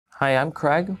Hi, I'm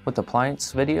Craig with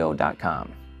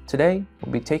ApplianceVideo.com. Today,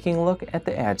 we'll be taking a look at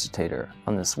the Agitator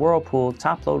on this Whirlpool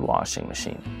top-load washing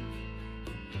machine.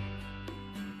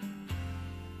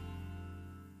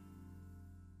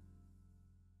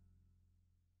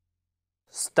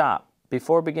 Stop.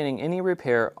 Before beginning any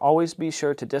repair, always be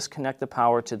sure to disconnect the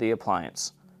power to the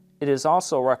appliance. It is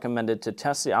also recommended to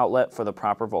test the outlet for the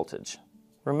proper voltage.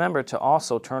 Remember to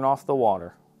also turn off the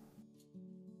water.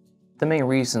 The main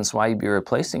reasons why you'd be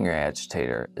replacing your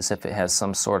agitator is if it has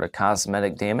some sort of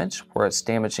cosmetic damage where it's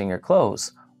damaging your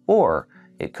clothes, or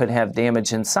it could have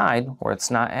damage inside where it's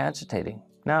not agitating.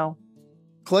 Now,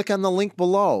 click on the link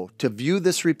below to view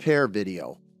this repair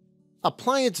video.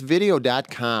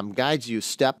 ApplianceVideo.com guides you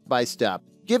step by step,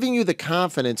 giving you the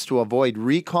confidence to avoid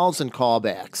recalls and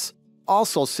callbacks,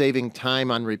 also saving time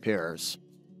on repairs.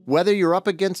 Whether you're up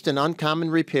against an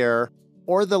uncommon repair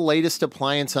or the latest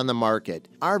appliance on the market,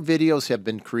 our videos have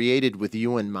been created with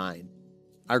you in mind.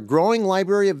 Our growing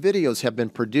library of videos have been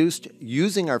produced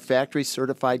using our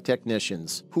factory-certified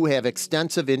technicians who have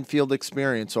extensive infield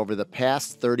experience over the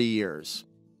past 30 years.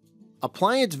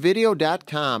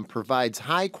 ApplianceVideo.com provides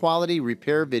high-quality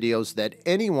repair videos that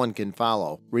anyone can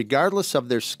follow, regardless of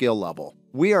their skill level.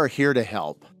 We are here to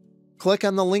help. Click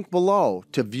on the link below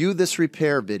to view this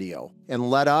repair video, and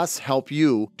let us help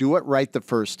you do it right the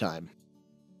first time.